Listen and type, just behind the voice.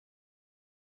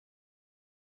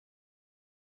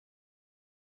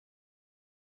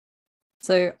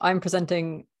So I'm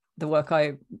presenting the work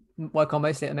I work on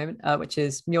mostly at the moment, which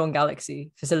is Muon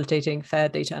Galaxy, facilitating fair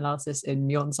data analysis in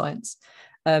muon science.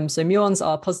 So muons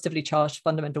are positively charged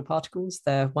fundamental particles.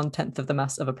 They're 1/10 of the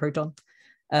mass of a proton.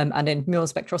 And in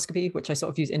muon spectroscopy, which I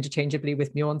sort of use interchangeably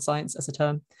with muon science as a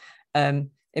term, in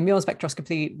muon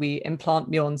spectroscopy, we implant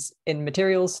muons in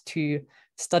materials to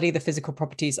study the physical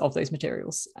properties of those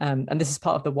materials. And this is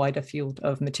part of the wider field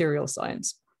of material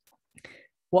science.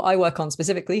 What I work on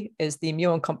specifically is the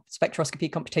Muon Spectroscopy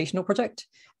Computational Project.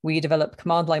 We develop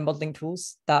command line modeling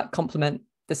tools that complement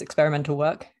this experimental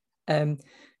work.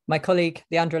 My colleague,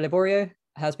 Leandro Liborio,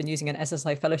 has been using an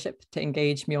SSI fellowship to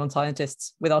engage Muon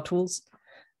scientists with our tools.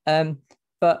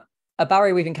 But a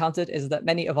barrier we've encountered is that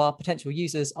many of our potential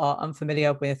users are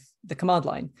unfamiliar with the command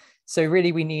line. So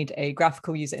really we need a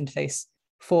graphical user interface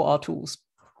for our tools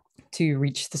to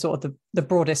reach the sort of the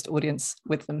broadest audience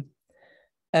with them.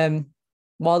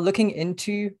 While looking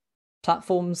into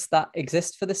platforms that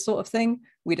exist for this sort of thing,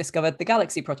 we discovered the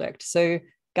Galaxy project. So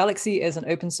Galaxy is an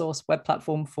open source web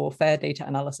platform for fair data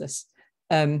analysis.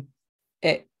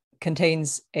 It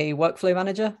contains a workflow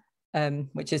manager,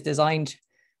 which is designed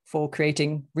for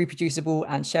creating reproducible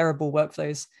and shareable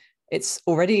workflows. It's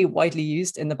already widely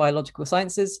used in the biological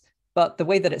sciences, but the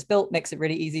way that it's built makes it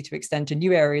really easy to extend to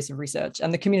new areas of research,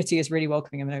 and the community is really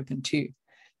welcoming and open too.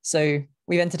 So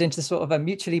we've entered into sort of a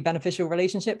mutually beneficial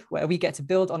relationship where we get to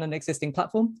build on an existing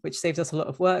platform, which saves us a lot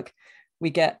of work.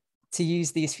 We get to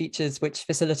use these features which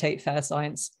facilitate fair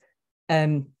science.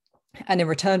 And in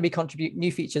return, we contribute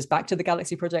new features back to the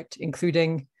Galaxy project,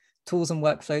 including tools and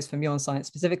workflows for muon science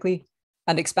specifically,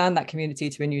 and expand that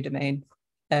community to a new domain.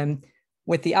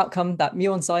 With the outcome that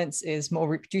muon science is more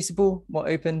reproducible, more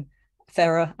open,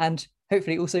 fairer, and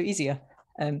hopefully also easier.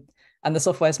 And the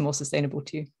software is more sustainable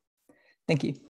too. Thank you.